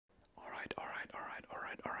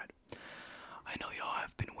I know y'all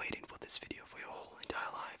have been waiting for this video for your whole entire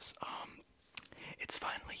lives. It's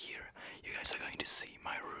finally here. You guys are going to see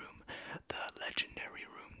my room, the legendary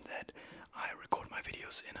room that I record my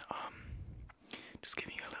videos in. Just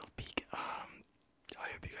giving you a little peek. I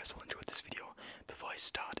hope you guys will enjoy this video. Before I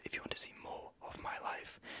start, if you want to see more of my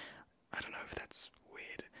life, I don't know if that's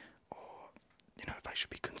weird or, you know, if I should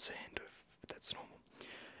be concerned or if that's normal.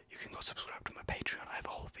 You can go subscribe to my Patreon. I have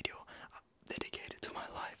a whole video dedicated to my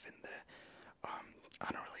life in there. I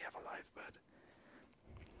don't really have a life, but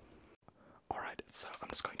alright, so I'm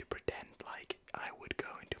just going to pretend like I would go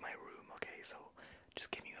into my room, okay? So just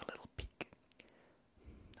give you a little peek.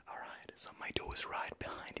 Alright, so my door is right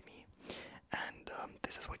behind me, and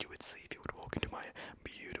this is what you would see if you would walk into my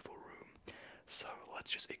beautiful room. So let's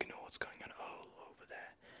just ignore what's going on all over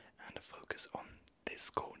there and focus on this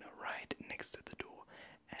corner right next to the door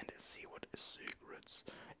and see what secrets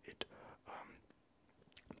it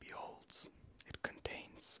beholds, it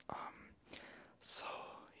contains. So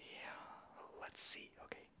yeah, let's see.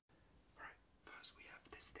 Okay, alright, first we have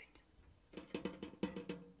this thing.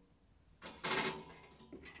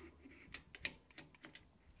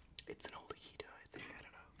 It's an old heater, I think. I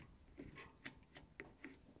don't know.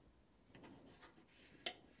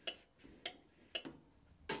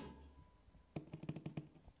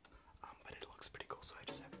 But it looks pretty cool, so I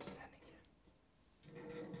just have it standing here.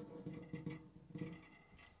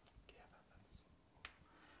 Yeah, that's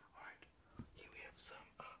alright. Here we have some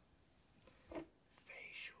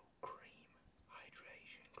facial cream,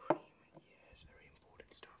 hydration cream. Yes, very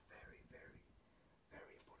important stuff. Very, very,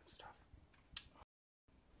 very important stuff.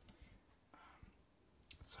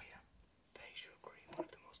 So yeah, facial cream, one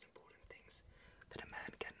of the most important things that a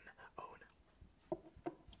man can own.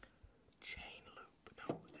 Chain loop.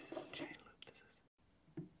 No, this isn't chain loop. This is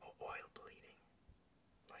oil bleeding,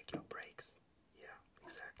 like your brakes. Yeah,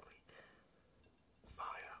 exactly.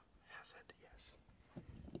 Fire hazard. Yes.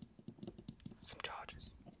 Some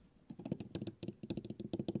charges.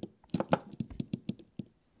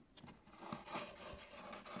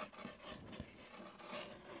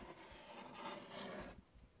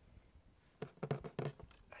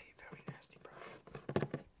 A very nasty brush.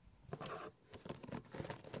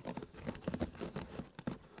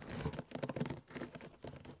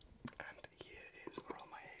 And here is where all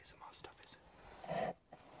my ASMR stuff is.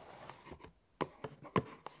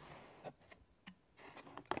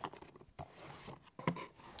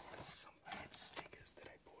 There's some bad stickers that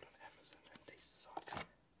I bought on Amazon and they suck. I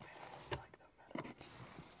don't like them at all.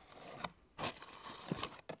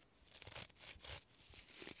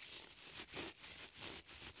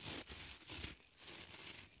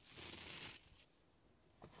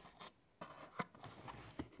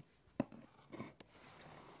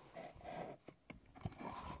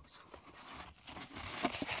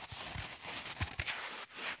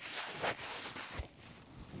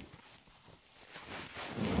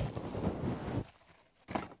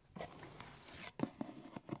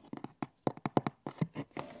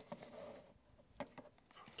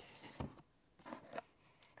 Phone cases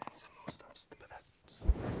and some more stuff, but that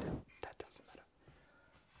doesn't matter.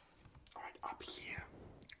 Alright, up here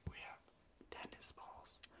we have tennis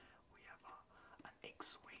balls. We have an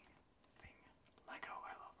X-Wing thing. Lego,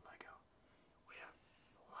 I love Lego. We have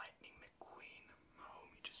Lightning McQueen, my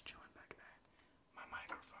homie just chilling back there. My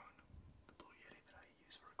microphone, the Blue Yeti that I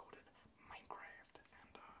use for recording Minecraft,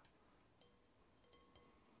 and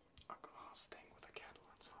a glass thing with a candle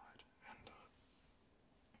inside, and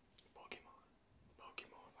Pokemon.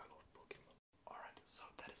 Pokemon, I love Pokemon. Alright, so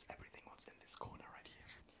that is everything what's in this corner right here.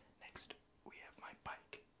 Next, we have my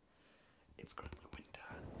bike. It's currently winter,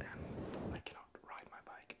 and I cannot ride my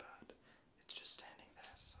bike, but it's just standing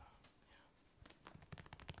there, so yeah.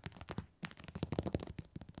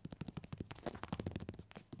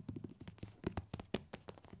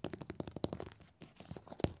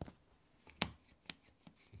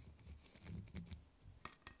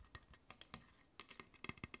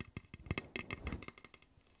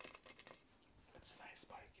 It's a nice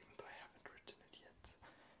bike, even though I haven't ridden it yet.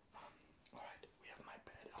 Alright, we have my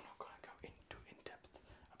bed. I'm not gonna go into in depth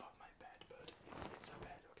about my bed, but it's a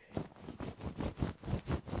bed, okay?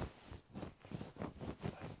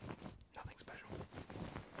 But nothing special.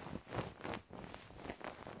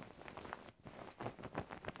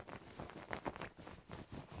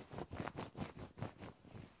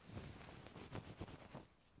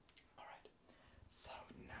 Alright, so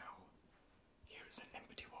now here's an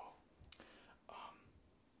empty wall.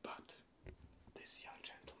 But this young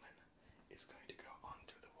gentleman is going to go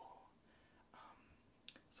onto the wall.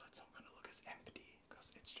 So it's not going to look as empty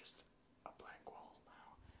because it's just a blank wall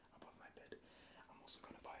now above my bed. I'm also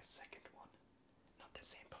going to buy a second one the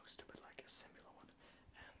same poster, but like a similar one,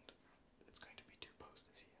 and it's going to be 2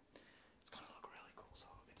 posters here. It's gonna look really cool. So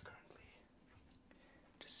it's currently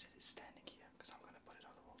just standing here because I'm gonna put it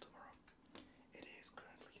on the wall tomorrow. It is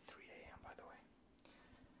currently 3 a.m. by the way.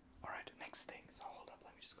 Alright, next thing. So hold up,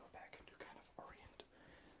 let me just go back to kind of orient.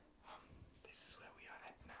 This is where we are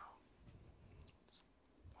at now.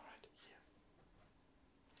 Alright, here.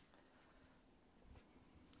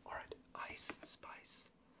 Alright, Ice Spice.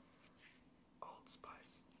 Old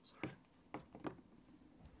Spice, sorry.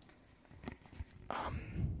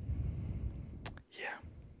 Yeah,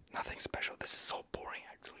 nothing special. This is so boring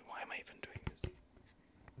actually. Why am I even doing this?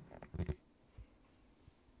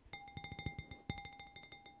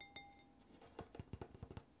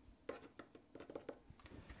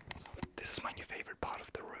 So, this is my new favorite part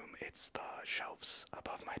of the room. It's the shelves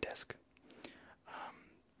above my desk.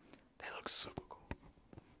 They look super cool.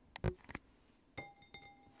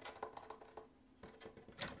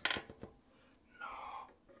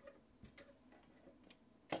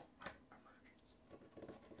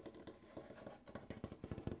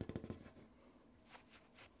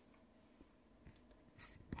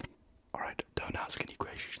 Alright, don't ask any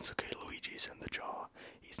questions, okay? Luigi's in the jar.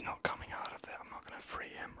 He's not coming out of there. I'm not gonna free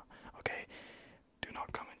him, okay? Do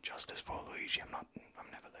not come in justice for Luigi. I'm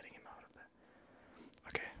never letting him out of there.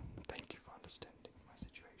 Okay, thank you for understanding my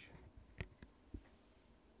situation.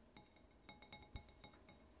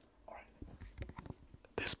 Alright.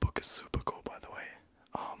 This book is super cool, by the way.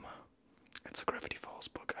 It's a Gravity Falls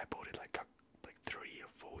book. I bought it like 3 or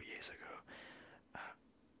 4 years ago.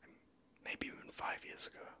 Maybe even 5 years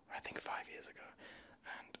ago. I think 5 years ago.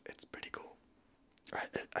 And it's pretty cool. Right,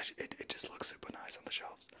 it just looks super nice on the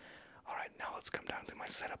shelves. Alright, now let's come down to my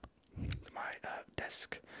setup. My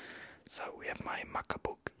desk. So we have my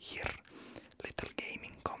MacBook here. Little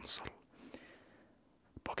gaming console.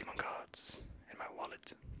 Pokemon cards in my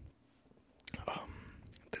wallet.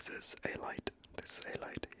 This is a light. This is a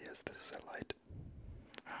light. Yes, this is a light.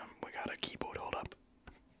 We got a keyboard. Hold up.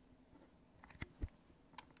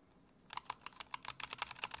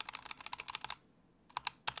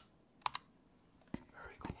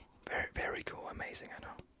 Very cool. Very, very cool. Amazing, I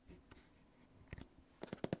know.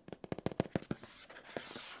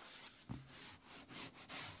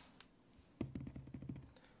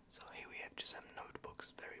 So here we have just some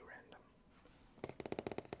notebooks. Very random.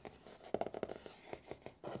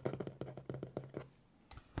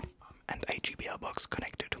 And a GPL box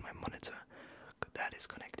connected to my monitor. That is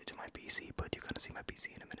connected to my PC, but you're gonna see my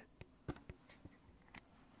PC in a minute.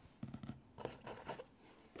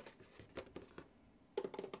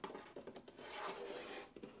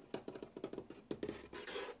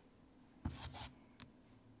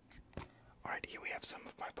 Alright, here we have some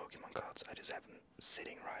of my Pokemon cards. I just have them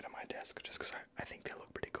sitting right on my desk just because I think they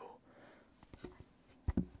look pretty cool.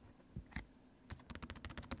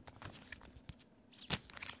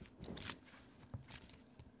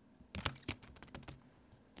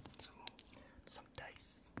 Some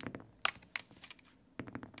dice.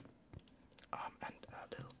 And a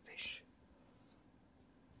little fish.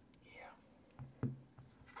 Yeah.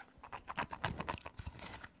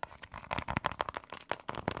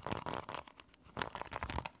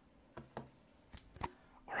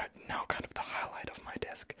 Alright, now kind of the highlight of my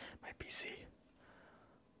desk, my PC.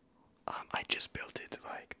 I just built it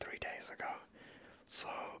like 3 days ago, so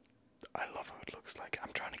I love how it looks like.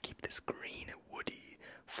 I'm trying to keep this green, woody,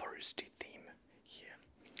 foresty theme here,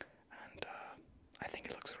 and I think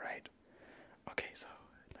it looks right. Okay, so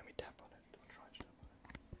let me tap on it. I'll try to tap on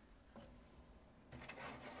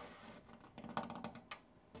it.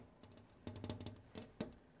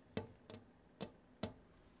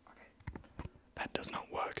 Okay, that does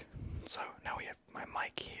not work. So now we have my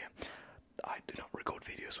mic here. I do not record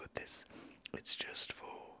videos with this. It's just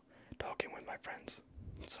for talking with my friends.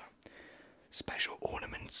 So special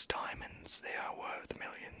ornaments, diamonds, they are worth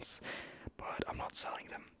millions, but I'm not selling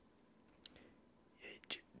them.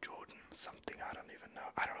 Jordan something, I don't even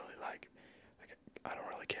know. I don't really like I don't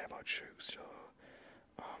really care about shoes, so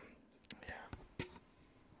yeah.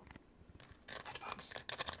 Headphones.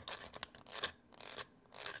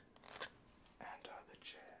 And the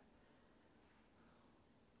chair.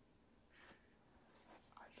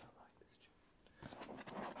 I don't like this chair.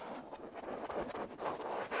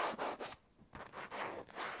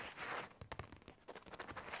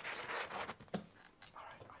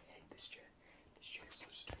 Alright, I hate this chair. This chair is so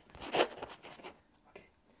stupid. Okay,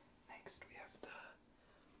 next we have the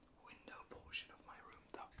window portion of my room.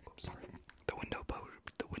 The window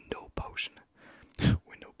portion.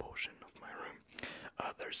 Window portion of my room.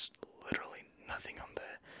 There's literally nothing on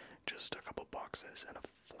there. Just a couple boxes and a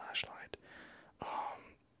flashlight.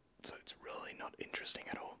 so it's really not interesting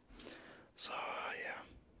at all. So, yeah.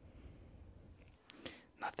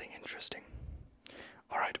 Nothing interesting.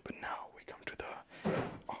 Alright, but now we come to the...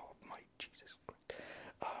 Oh my Jesus Christ.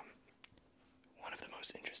 One of the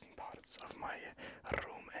most interesting parts of my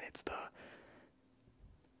room, and it's the...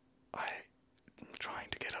 I'm trying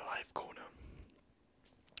to get a live corner.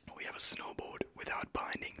 We have a snowboard without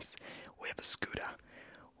bindings. We have a scooter.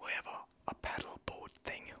 We have a paddle board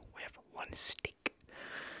thing. We have one stick.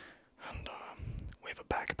 And we have a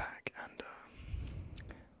backpack and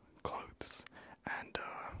clothes and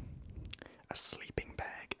a sleeping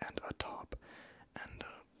bag and a top and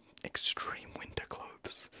extreme winter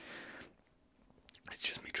clothes. It's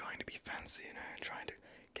just me trying to be fancy, you know, trying to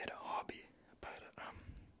get a hobby. But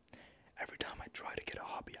every time I try to get a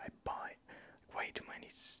hobby, I buy way too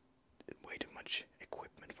much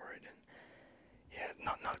equipment for it, and yeah,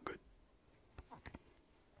 not good.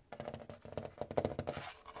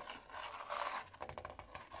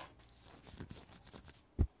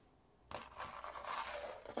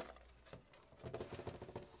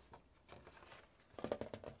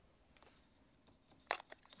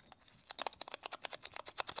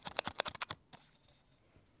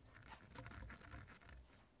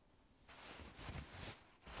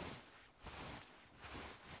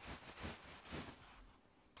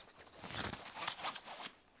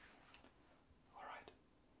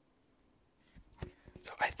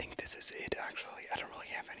 So I think this is it, actually. I don't really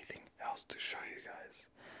have anything else to show you guys.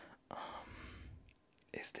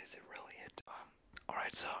 Is this really it?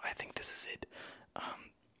 Alright, so I think this is it.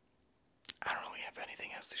 I don't really have anything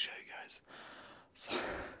else to show you guys. So,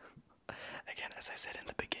 again, as I said in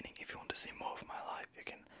the beginning, if you want to see more of my life, you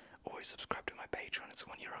can always subscribe to my Patreon. It's €1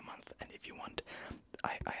 a month, and if you want,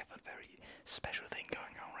 I have a very special thing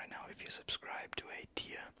going on right now. If you subscribe to a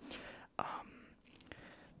tier,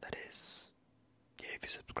 that is... Yeah, if you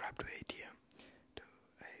subscribe to a tier,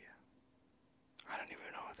 I don't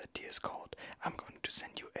even know what that tier is called, I'm going to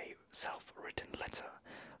send you a self-written letter,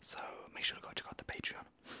 so make sure to go check out the Patreon,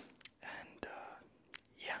 and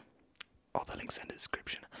yeah, all the links in the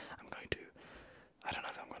description. I don't know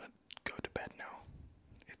if I'm gonna go to bed now.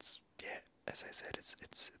 Yeah, as I said, it's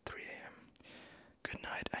 3 AM. Good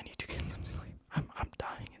night, I need to get some sleep. I'm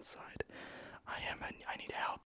dying inside. I need help.